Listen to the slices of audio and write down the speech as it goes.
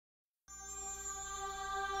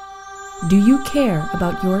Do you care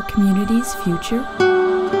about your community's future?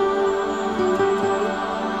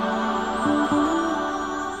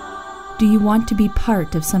 Do you want to be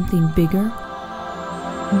part of something bigger?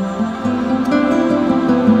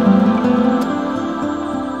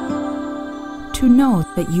 To know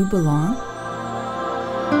that you belong?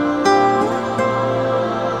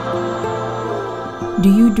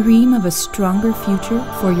 Do you dream of a stronger future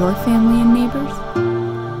for your family and neighbors?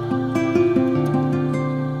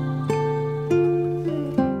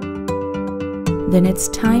 Then it's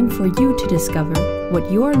time for you to discover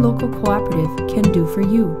what your local cooperative can do for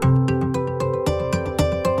you.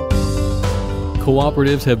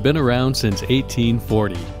 Cooperatives have been around since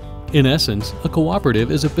 1840. In essence, a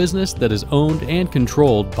cooperative is a business that is owned and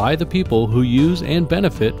controlled by the people who use and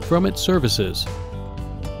benefit from its services.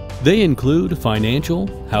 They include financial,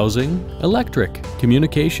 housing, electric,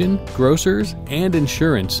 communication, grocers, and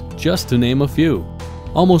insurance, just to name a few.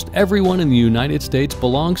 Almost everyone in the United States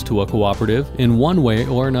belongs to a cooperative in one way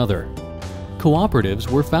or another.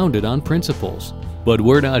 Cooperatives were founded on principles. But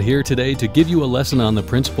we're not here today to give you a lesson on the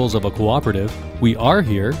principles of a cooperative. We are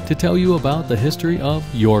here to tell you about the history of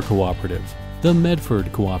your cooperative, the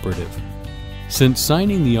Medford Cooperative. Since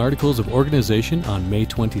signing the Articles of Organization on May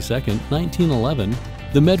 22, 1911,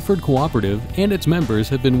 the Medford Cooperative and its members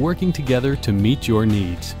have been working together to meet your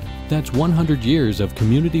needs. That's 100 years of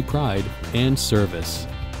community pride and service.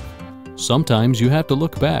 Sometimes you have to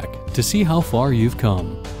look back to see how far you've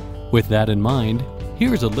come. With that in mind,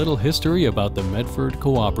 here's a little history about the Medford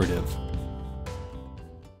Cooperative.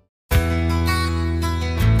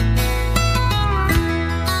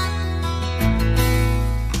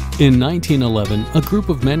 In 1911, a group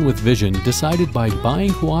of men with vision decided by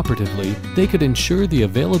buying cooperatively, they could ensure the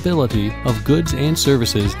availability of goods and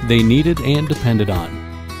services they needed and depended on.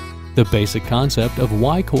 The basic concept of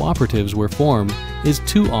why cooperatives were formed is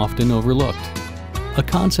too often overlooked. A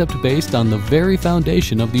concept based on the very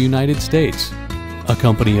foundation of the United States. A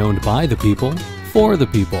company owned by the people, for the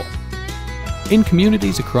people. In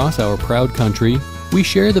communities across our proud country, we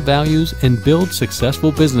share the values and build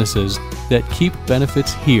successful businesses that keep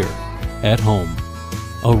benefits here, at home.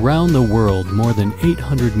 Around the world, more than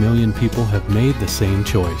 800 million people have made the same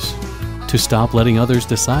choice: to stop letting others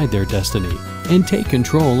decide their destiny and take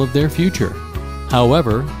control of their future.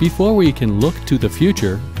 However, before we can look to the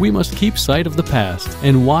future, we must keep sight of the past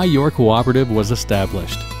and why your cooperative was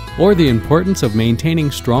established, or the importance of maintaining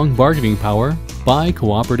strong bargaining power by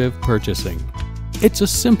cooperative purchasing. It's a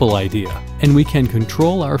simple idea, and we can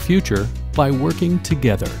control our future by working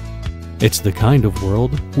together. It's the kind of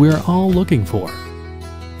world we're all looking for.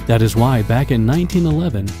 That is why back in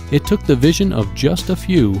 1911, it took the vision of just a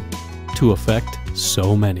few to affect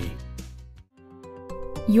so many.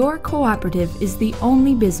 Your cooperative is the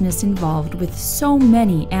only business involved with so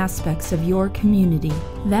many aspects of your community.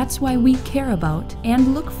 That's why we care about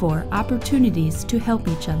and look for opportunities to help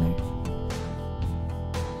each other.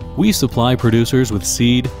 We supply producers with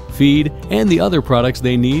seed, feed, and the other products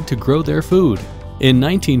they need to grow their food. In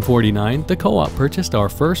 1949, the co-op purchased our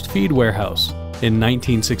first feed warehouse. In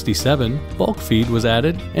 1967, bulk feed was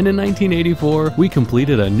added, and in 1984, we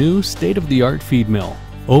completed a new state-of-the-art feed mill.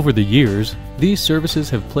 Over the years, these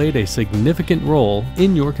services have played a significant role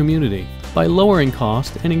in your community by lowering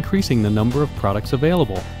cost and increasing the number of products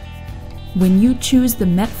available. When you choose the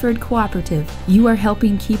Medford Cooperative, you are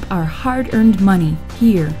helping keep our hard-earned money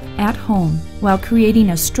here at home while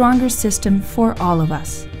creating a stronger system for all of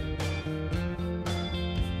us.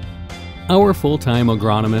 Our full-time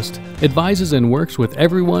agronomist advises and works with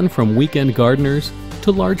everyone from weekend gardeners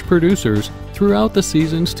to large producers throughout the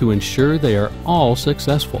seasons to ensure they are all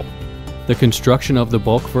successful. The construction of the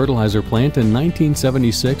bulk fertilizer plant in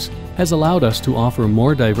 1976 has allowed us to offer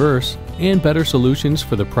more diverse and better solutions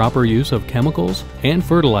for the proper use of chemicals and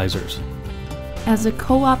fertilizers. As a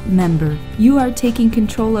co-op member, you are taking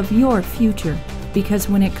control of your future, because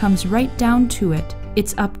when it comes right down to it,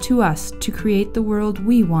 it's up to us to create the world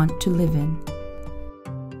we want to live in.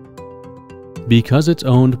 Because it's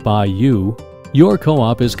owned by you, your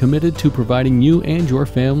co-op is committed to providing you and your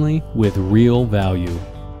family with real value.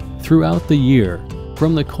 Throughout the year,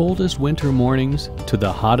 from the coldest winter mornings to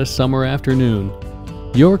the hottest summer afternoon,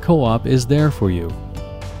 your co-op is there for you,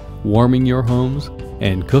 warming your homes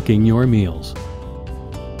and cooking your meals.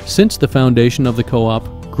 Since the foundation of the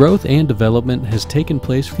co-op, growth and development has taken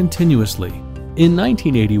place continuously. In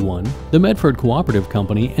 1981, the Medford Cooperative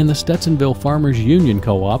Company and the Stetsonville Farmers Union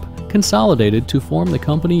Co-op consolidated to form the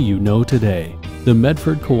company you know today, the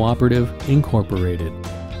Medford Cooperative Incorporated.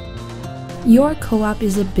 Your co-op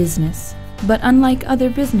is a business, but unlike other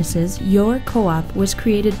businesses, your co-op was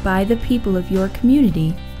created by the people of your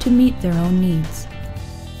community to meet their own needs.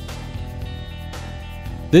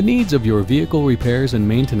 The needs of your vehicle repairs and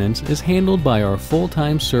maintenance is handled by our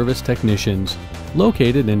full-time service technicians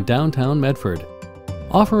located in downtown Medford,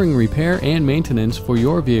 offering repair and maintenance for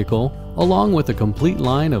your vehicle along with a complete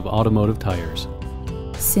line of automotive tires.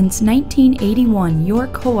 Since 1981, your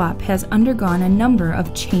co-op has undergone a number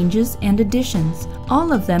of changes and additions.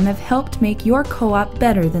 All of them have helped make your co-op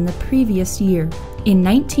better than the previous year. In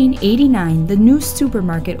 1989, the new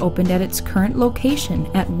supermarket opened at its current location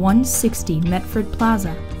at 160 Medford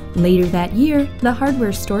Plaza. Later that year, the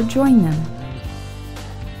hardware store joined them.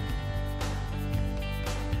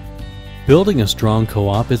 Building a strong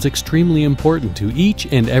co-op is extremely important to each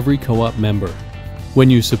and every co-op member.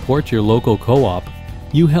 When you support your local co-op,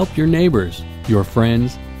 you help your neighbors, your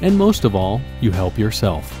friends, and most of all, you help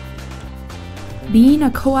yourself. Being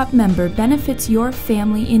a co-op member benefits your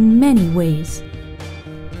family in many ways.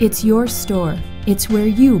 It's your store. It's where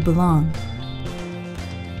you belong.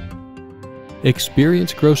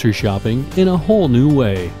 Experience grocery shopping in a whole new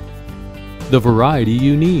way. The variety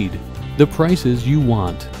you need, the prices you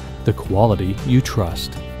want, the quality you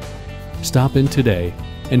trust. Stop in today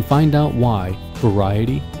and find out why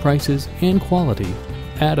variety, prices, and quality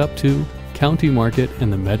add up to County Market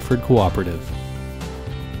and the Medford Cooperative.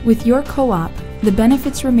 With your co-op, the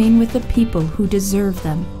benefits remain with the people who deserve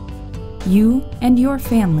them. You and your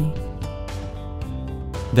family.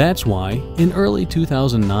 That's why, in early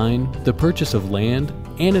 2009, the purchase of land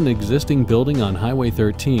and an existing building on Highway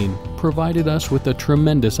 13 provided us with a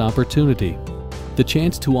tremendous opportunity. The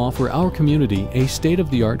chance to offer our community a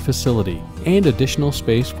state-of-the-art facility and additional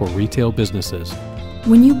space for retail businesses.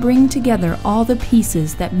 When you bring together all the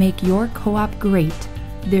pieces that make your co-op great,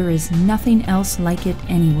 there is nothing else like it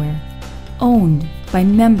anywhere. Owned by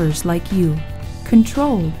members like you,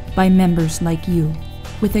 controlled by members like you,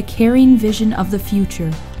 with a caring vision of the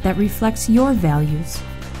future that reflects your values.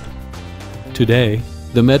 Today,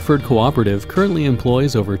 the Medford Cooperative currently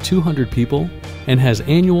employs over 200 people and has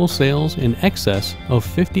annual sales in excess of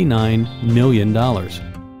 $59 million.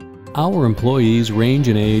 Our employees range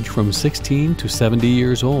in age from 16 to 70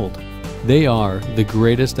 years old. They are the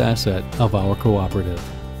greatest asset of our cooperative.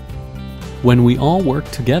 When we all work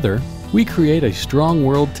together, we create a strong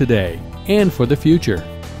world today and for the future.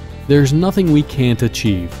 There's nothing we can't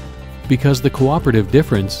achieve, because the cooperative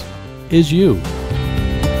difference is you.